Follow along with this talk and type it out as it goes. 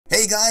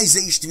guys,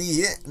 HDvee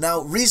here.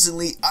 Now,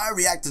 recently, I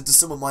reacted to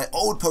some of my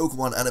old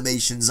Pokemon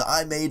animations that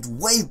I made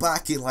way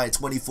back in like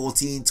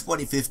 2014,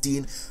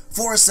 2015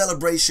 for a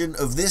celebration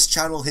of this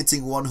channel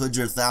hitting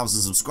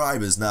 100,000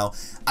 subscribers. Now,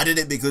 I did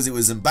it because it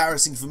was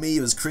embarrassing for me,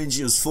 it was cringy,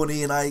 it was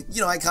funny, and I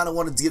kind of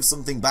wanted to give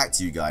something back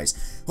to you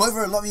guys.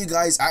 However, a lot of you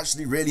guys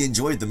actually really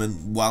enjoyed them,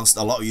 and whilst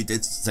a lot of you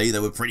did say they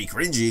were pretty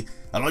cringy,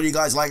 a lot of you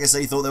guys, like I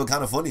say, thought they were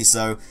kind of funny,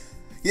 so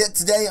yeah,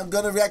 today I'm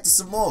going to react to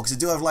some more, because I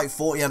do have like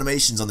 40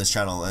 animations on this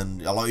channel,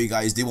 and a lot of you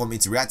guys do want me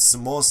to react to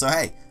some more, so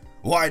hey,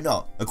 why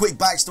not? A quick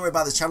backstory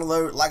about this channel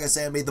though, like I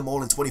say, I made them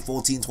all in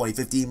 2014,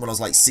 2015, when I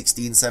was like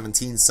 16,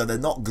 17, so they're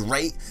not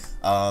great.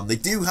 They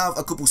do have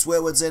a couple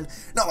swear words in,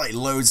 not like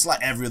loads, like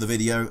every other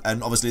video,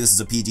 and obviously this is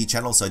a PG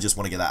channel, so I just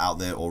want to get that out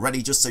there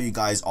already, just so you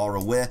guys are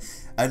aware.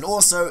 And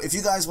also, if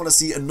you guys want to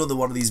see another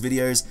one of these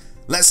videos,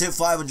 let's hit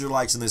 500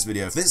 likes on this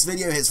video. If this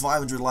video hits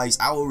 500 likes,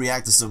 I will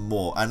react to some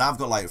more. And I've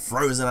got like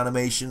Frozen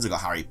animations, I've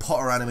got Harry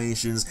Potter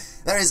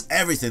animations, there is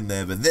everything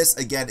there. But this,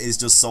 again, is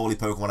just solely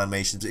Pokemon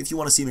animations. If you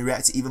want to see me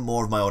react to even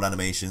more of my old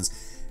animations,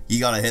 you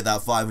gotta hit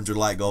that 500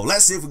 like goal.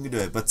 Let's see if we can do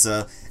it. But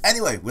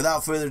anyway,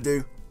 without further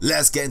ado,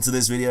 let's get into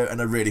this video,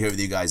 and I really hope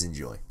that you guys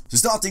enjoy. So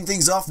starting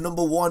things off,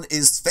 number one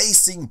is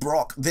Facing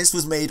Brock. This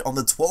was made on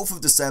the 12th of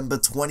December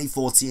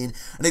 2014,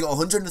 and it got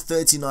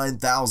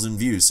 139,000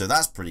 views, so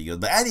that's pretty good.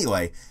 But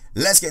anyway,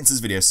 let's get into this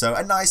video. So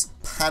a nice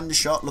pan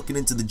shot looking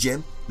into the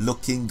gym,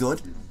 looking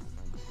good.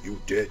 You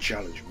dare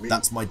challenge me?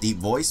 That's my deep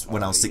voice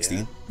when I was 16.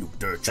 Yeah. You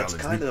dare challenge me?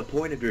 That's kind of the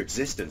point of your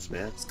existence,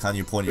 man. It's kind of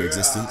your point of your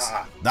existence.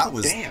 That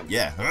was, damn.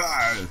 Yeah.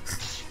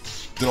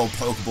 Good old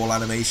Pokeball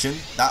animation.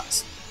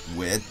 That's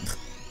weird.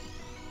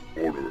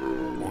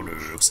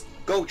 Orders.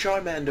 Go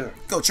Charmander!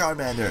 Go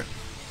Charmander!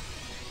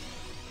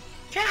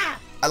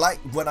 I like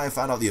when I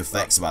found out the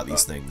effects about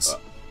these things.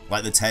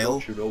 Like the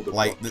tail,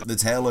 like the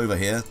tail over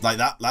here, like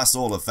that's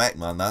all effect,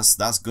 man.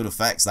 That's good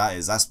effects,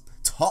 that's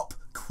top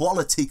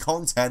quality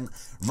content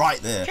right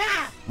there.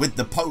 With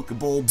the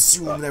Pokeball,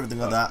 zoom and everything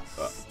like that.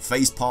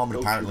 Face palm,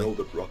 apparently. Don't you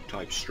know that rock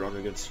type's strong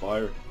against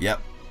fire?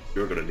 Yep.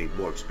 You're gonna need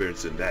more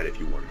experience than that if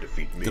you want to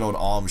defeat me. Good old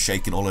arm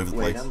shaking all over the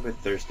place. Wait, I'm a bit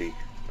thirsty.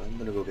 I'm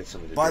gonna go get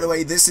some of the By the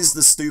way, this is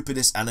the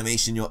stupidest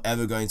animation you're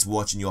ever going to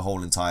watch in your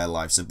whole entire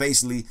life. So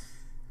basically,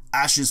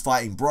 Ash is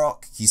fighting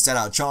Brock. He sent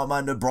out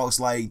Charmander. Brock's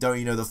like, don't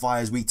you know the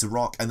fire's weak to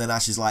rock? And then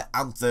Ash is like,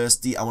 I'm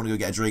thirsty. I want to go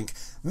get a drink.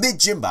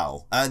 Mid-gym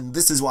battle. And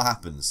this is what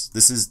happens.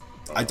 This is...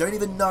 I don't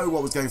even know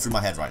what was going through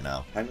my head right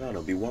now. Hang on,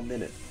 it'll be 1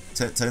 minute.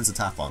 Turns the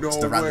tap on. No,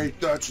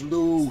 wait, that's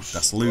loose.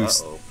 That's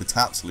loose. The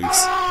tap's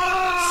loose.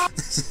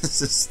 This is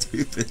the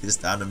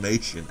stupidest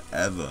animation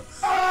ever.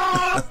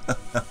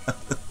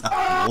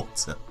 That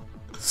water.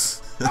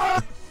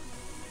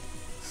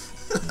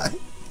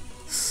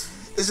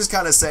 It's just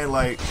kind of saying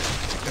like,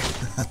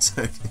 I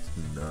don't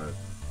even know.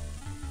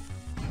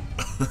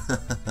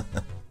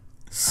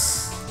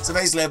 So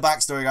basically a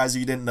backstory, guys, if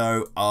you didn't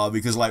know,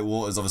 because like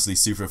water is obviously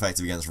super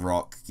effective against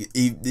rock,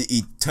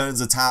 he turns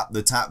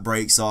the tap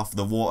breaks off,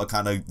 the water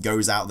kind of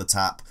goes out the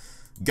tap,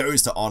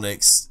 goes to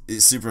Onyx,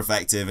 it's super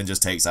effective and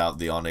just takes out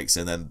the Onyx,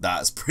 and then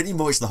that's pretty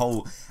much the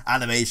whole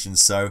animation.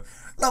 So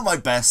not my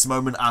best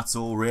moment at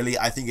all, really.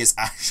 I think it's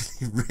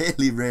actually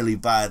really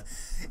bad.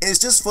 It's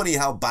just funny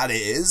how bad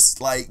it is.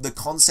 Like, the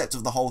concept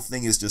of the whole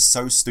thing is just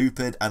so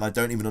stupid, and I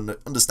don't even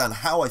understand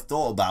how I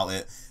thought about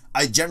it.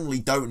 I generally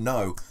don't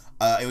know.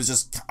 It was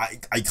just,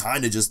 I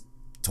kind of just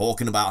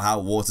talking about how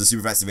water's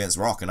super effective against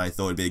rock, and I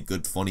thought it'd be a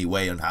good, funny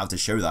way on how to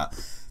show that.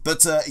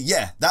 But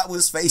yeah, that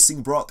was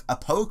Facing Brock, a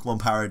Pokemon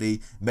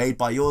parody made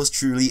by yours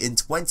truly in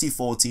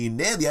 2014,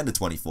 near the end of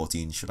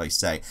 2014, should I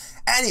say.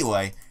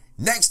 Anyway,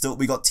 next up,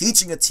 we got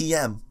Teaching a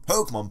TM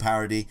Pokemon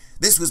parody.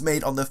 This was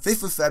made on the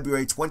 5th of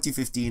February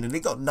 2015, and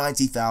it got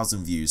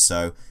 90,000 views,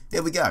 so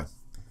here we go.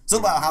 It's all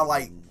about how,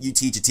 like, you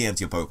teach a TM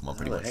to your Pokemon,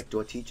 pretty much. How the heck do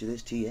I teach you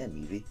this TM,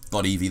 Eevee?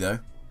 Got Eevee, though.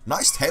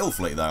 Nice tail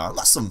flick, though.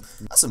 That's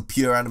some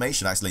pure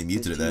animation. Actually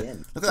muted it there.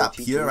 Look at that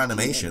pure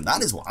animation.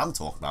 That is what I'm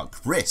talking about.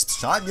 Crisp.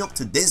 Shine me up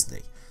to Disney.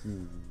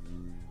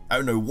 I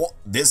don't know what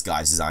this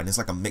guy's design is.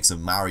 Like a mix of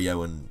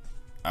Mario and,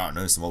 I don't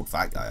know, some old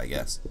fat guy, I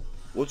guess.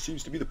 What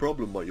seems to be the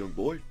problem, my young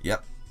boy?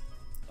 Yep.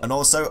 And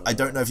also, I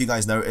don't know if you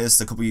guys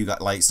noticed, a couple of you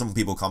got, like, some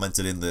people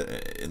commented in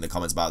the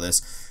comments about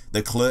this.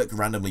 The clerk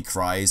randomly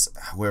cries.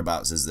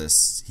 Whereabouts is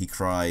this? He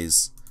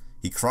cries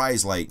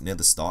like near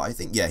the start, I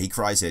think. Yeah, he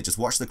cries here. Just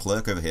watch the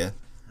clerk over here.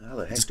 How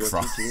the heck just do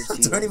cry. I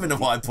don't even know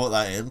why I put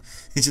that in.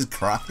 He just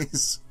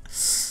cries.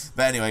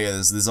 But anyway, yeah,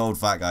 this old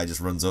fat guy just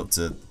runs up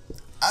to...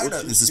 I don't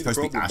know, this is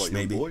supposed to be Ash,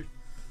 maybe.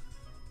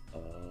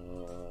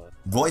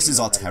 Voices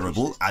are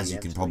terrible, as you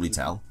can probably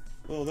tell.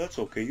 Well, that's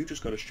okay. You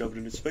just gotta shove it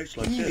in his face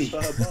like this.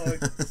 Bye.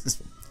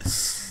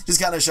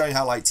 Just kind of showing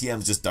how like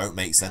TMs just don't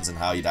make sense and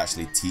how you'd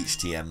actually teach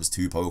TMs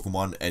to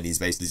Pokemon, and he's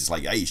basically just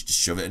like, hey, you should just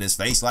shove it in his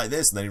face like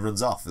this, and then he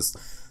runs off. It's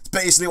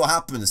basically what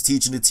happens.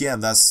 Teaching a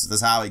TM,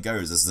 that's how it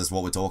goes. That's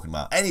what we're talking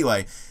about.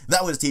 Anyway,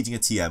 that was teaching a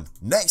TM.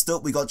 Next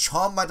up, we got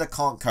Charmander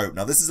Can't Cope.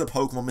 Now, this is a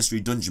Pokemon Mystery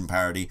Dungeon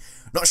parody.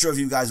 Not sure if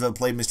you guys have ever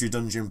played Mystery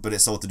Dungeon, but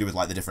it's all to do with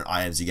like the different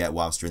items you get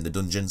whilst you're in the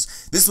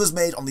dungeons. This was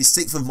made on the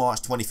 6th of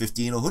March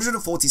 2015,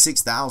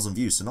 146,000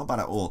 views, so not bad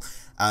at all.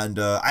 And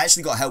I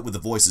actually got help with the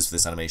voices for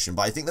this animation,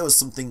 but I think there was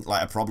something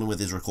like a problem with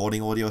his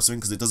recording audio or something,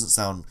 because it doesn't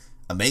sound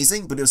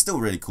amazing, but it was still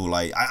really cool.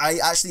 Like, I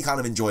actually kind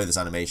of enjoy this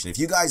animation. If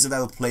you guys have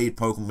ever played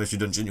Pokemon Mystery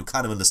Dungeon, you'll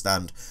kind of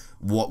understand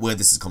where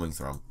this is coming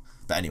from.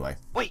 But anyway.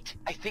 Wait,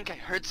 I think I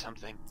heard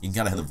something. You can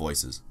kind of hear the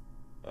voices.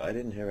 I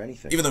didn't hear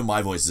anything. Even though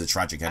my voices are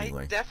tragic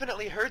anyway. I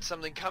definitely heard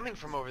something coming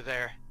from over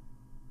there.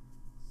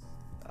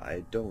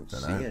 I don't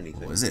see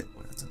anything. What is it?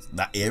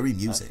 That eerie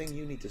music. I think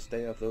you need to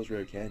stay off those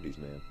rare candies,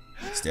 man.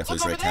 Stay off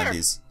those rare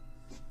candies.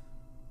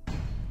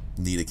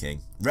 Nidoking.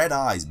 Red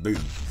eyes, boom.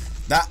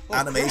 That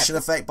animation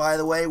effect, by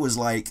the way, was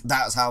like,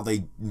 that's how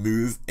they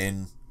move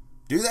in...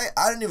 Do they?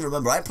 I don't even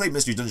remember. I haven't played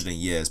Mystery Dungeon in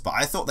years, but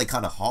I thought they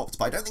kind of hopped,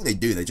 but I don't think they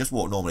do. They just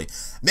walk normally.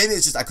 Maybe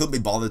it's just I couldn't be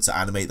bothered to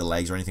animate the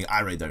legs or anything.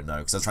 I really don't know,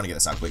 because I was trying to get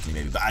this out quickly,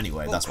 maybe. But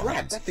anyway, that's what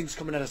happens. That thing's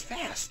coming at us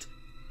fast.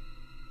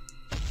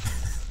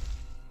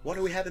 What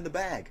do we have in the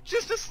bag?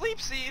 Just a sleep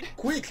seed.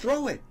 Quick,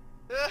 throw it.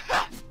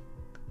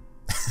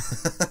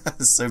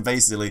 So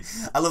basically,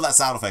 I love that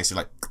sound effect. You're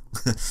like...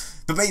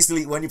 But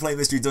basically, when you play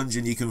Mystery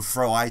Dungeon, you can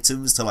throw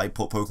items to like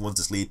put Pokemon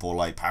to sleep or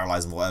like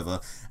paralyze them or whatever.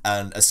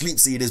 And a sleep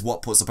seed is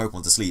what puts the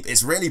Pokemon to sleep.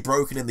 It's really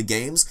broken in the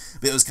games,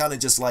 but it was kind of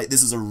just like,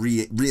 this is a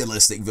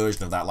realistic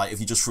version of that. Like, if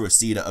you just threw a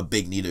seed at a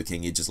big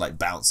Nidoking, it'd just like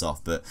bounce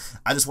off. But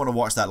I just want to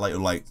watch that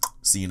like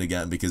scene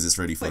again because it's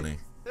really funny.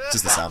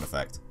 Just the sound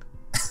effect.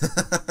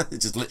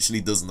 It just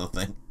literally does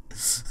nothing.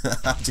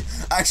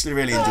 I actually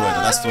really enjoyed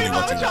it. That's funny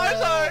watching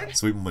that.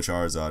 Sweet Mama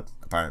Charizard,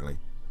 apparently.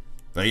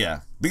 But yeah,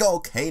 big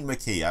old Kane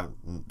McKee. I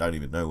don't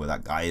even know where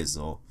that guy is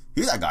or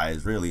who that guy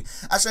is, really.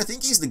 Actually, I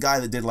think he's the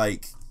guy that did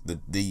like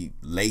the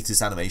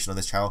latest animation on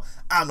this channel.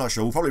 I'm not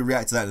sure. We'll probably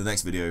react to that in the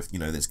next video if, you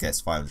know, this gets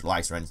 500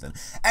 likes or anything.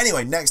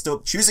 Anyway, next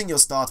up, choosing your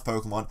starter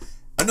Pokemon.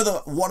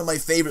 Another one of my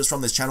favorites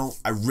from this channel.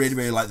 I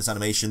really like this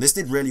animation. This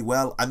did really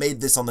well. I made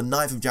this on the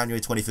 9th of January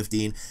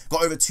 2015.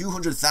 Got over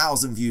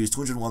 200,000 views,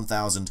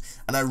 201,000,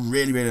 and I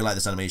really like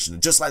this animation.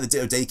 Just like the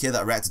Ditto Daycare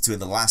that I reacted to in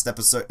the last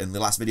episode, in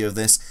the last video of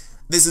this.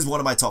 This is one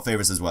of my top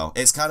favorites as well.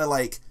 It's kind of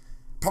like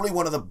probably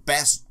one of the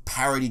best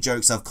parody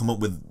jokes I've come up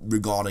with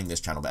regarding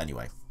this channel. But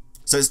anyway,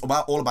 so it's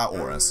all about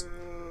auras.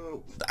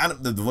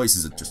 The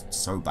voices are just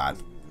so bad.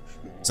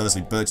 So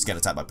obviously, Bird just getting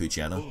attacked by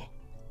Poulsen. Oh,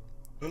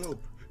 hello,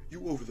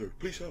 you over there?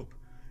 Please help.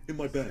 In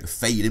my bag.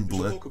 Fade in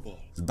blur.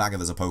 The bag of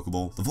there's a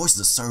Pokeball. The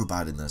voices are so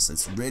bad in this.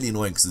 It's really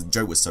annoying because the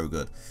joke was so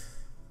good.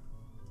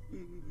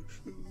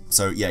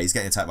 So yeah, he's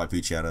getting attacked by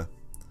Poulsen.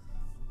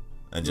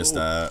 And just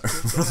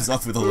runs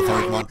off with all the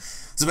Pokemon.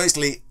 So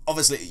basically,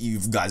 obviously, you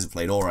guys have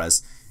played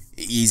auras.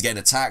 He's getting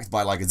attacked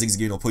by like a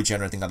Zigzagoon or Poulsen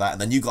or anything like that,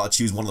 and then you got to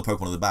choose one of the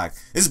Pokemon in the bag.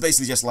 This is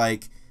basically just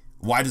like,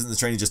 why doesn't the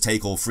trainer just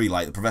take all three?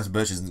 Like, the Professor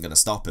Birch isn't going to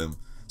stop him.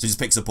 So he just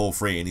picks up all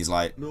three and he's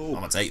like, I'm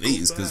going to take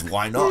these because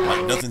why not?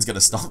 Like, nothing's going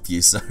to stop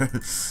you. So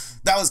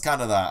that was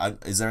kind of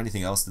that. Is there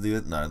anything else to do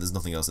with it? No, there's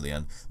nothing else at the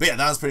end. But yeah,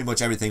 that was pretty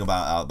much everything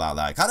about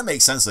that. It kind of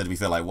makes sense though, to be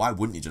fair. Like, why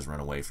wouldn't you just run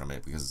away from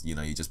it? Because, you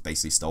know, you just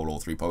basically stole all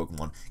three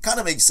Pokemon. Kind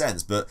of makes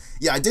sense. But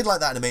yeah, I did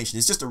like that animation.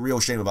 It's just a real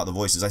shame about the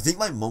voices. I think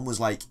my mum was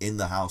like in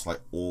the house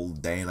like all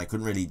day and I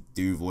couldn't really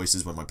do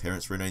voices when my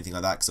parents were in or anything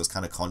like that because I was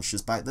kind of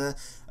conscious back there.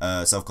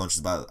 Self-conscious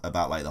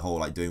about like the whole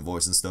like doing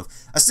voice and stuff.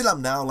 I still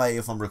am now. Like,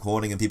 if I'm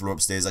recording and people are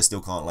upstairs, I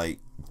still can't like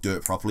do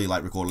it properly,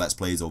 like record let's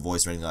plays or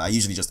voice or anything like that. I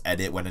usually just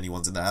edit when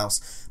anyone's in the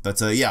house. But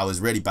yeah, I was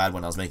really bad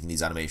when I was making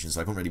these animations, so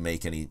I couldn't really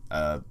make any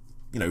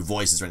you know,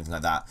 voices or anything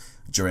like that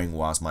during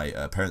whilst my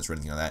parents were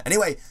anything like that.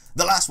 Anyway,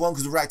 the last one,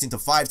 because we're reacting to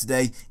 5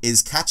 today,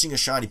 is catching a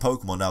shiny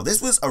Pokemon. Now,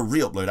 this was a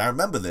re-upload. I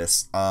remember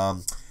this.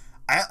 I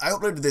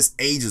uploaded this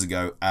ages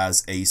ago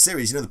as a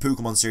series. You know, the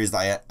Pokemon series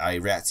that I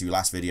reacted to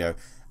last video.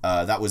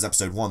 That was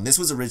episode 1. This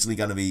was originally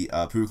going to be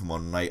Pokemon,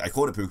 and I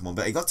called it Pokemon,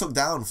 but it got took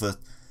down for...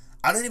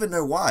 I don't even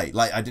know why.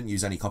 Like, I didn't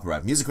use any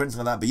copyright music or anything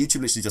like that, but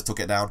YouTube literally just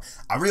took it down.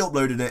 I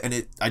re-uploaded it,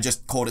 and I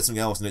just called it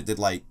something else, and it did,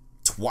 like,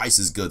 twice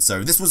as good.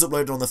 So this was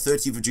uploaded on the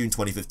 30th of June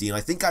 2015.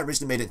 I think I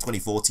originally made it in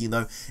 2014,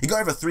 though. It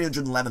got over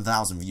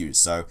 311,000 views,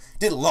 so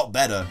did a lot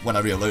better when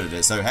I re-uploaded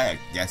it. So, hey,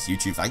 yes,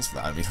 YouTube, thanks for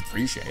that. I mean, I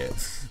appreciate it.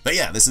 But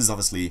yeah, this is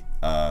obviously...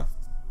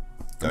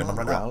 going on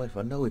right now. Ralph,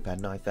 I know we've had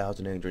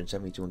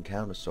 9,872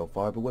 encounters so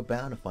far, but we're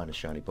bound to find a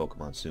shiny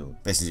Pokemon soon.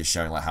 Basically just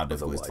showing like how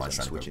difficult it is to find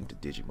shiny switching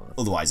Pokemon. to Digimon.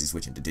 Otherwise he's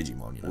switching to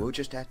Digimon, you know. We'll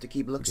just have to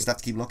keep looking. Just have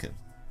to keep looking.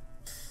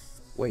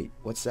 Wait,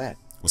 what's that?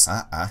 What's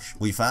that, Ash?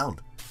 What you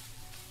found?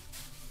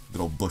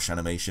 Good old bush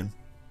animation.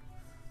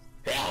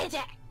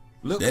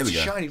 Look, there we go.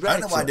 Shiny I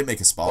don't know why I didn't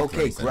make a spark.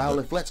 Okay,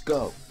 Growlithe, let's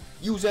go.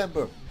 Use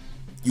Ember.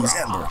 Use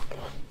Ember.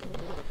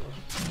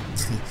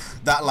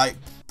 That like...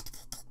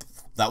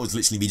 That was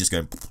literally me just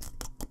going...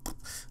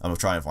 I'm gonna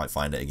try and like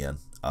find it again.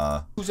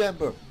 Use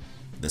Ember.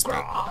 This bit.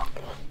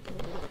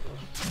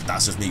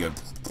 That's just me going.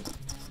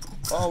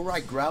 All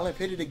right, Growlithe,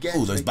 hit it again.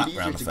 Oh, those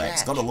background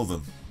effects. Gotta love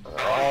them.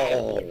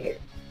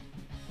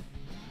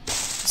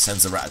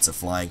 sends the Rattata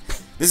flying.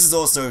 This is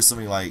also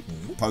something like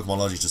Pokemon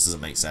logic just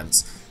doesn't make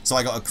sense. So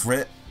I got a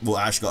crit, well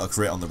Ash got a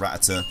crit on the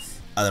Rattata,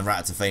 and then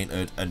Rattata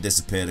fainted and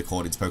disappeared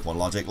according to Pokemon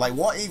logic. Like,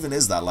 what even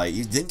is that? Like,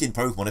 you think in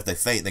Pokemon if they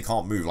faint they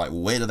can't move, like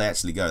where do they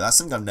actually go? That's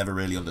something I've never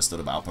really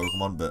understood about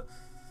Pokemon, but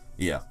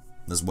yeah,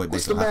 that's what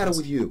What's the matter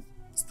with you?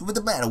 What's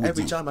the matter with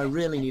Every you? time I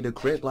really need a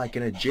crit, like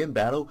in a gym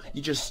battle,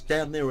 you just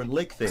stand there and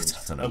lick things.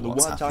 I don't know And the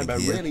what's one time I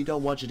happening here. really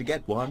don't want you to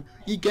get one,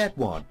 you get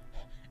one.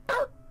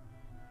 I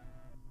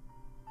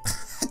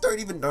don't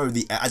even know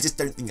I just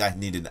don't think I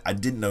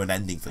didn't know an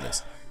ending for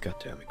this. God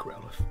damn it,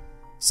 Growlithe.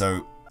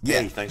 So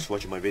yeah, Hey, thanks for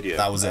watching my video.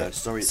 that was it.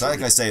 Sorry, so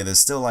like I say, there's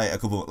still like a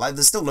couple, like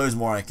there's still loads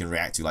more I can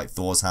react to, like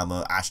Thor's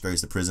hammer, Ash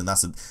goes to prison.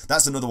 That's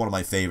another one of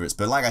my favorites.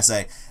 But like I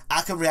say,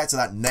 I can react to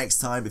that next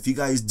time. If you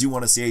guys do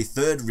want to see a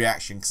third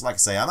reaction, because like I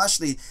say, I'm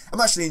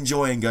actually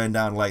enjoying going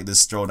down like this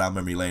stroll down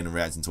memory lane and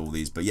reacting to all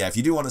these. But yeah, if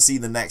you do want to see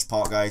the next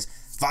part, guys,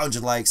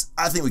 500 likes,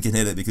 I think we can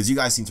hit it because you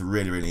guys seem to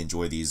really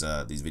enjoy these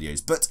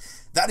videos. But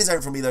that is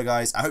it from me though,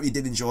 guys. I hope you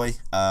did enjoy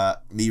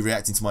me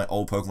reacting to my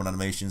old Pokemon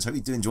animations. Hope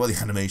you do enjoy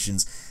the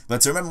animations.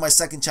 But to remember my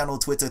second channel,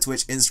 Twitter,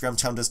 Twitch, Instagram,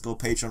 channel, Discord,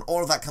 Patreon,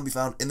 all of that can be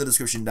found in the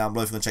description down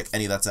below if you want to check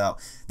any of that out.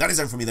 That is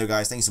it from me though,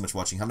 guys. Thank you so much for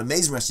watching. Have an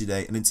amazing rest of your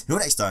day, and until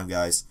next time,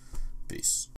 guys, peace.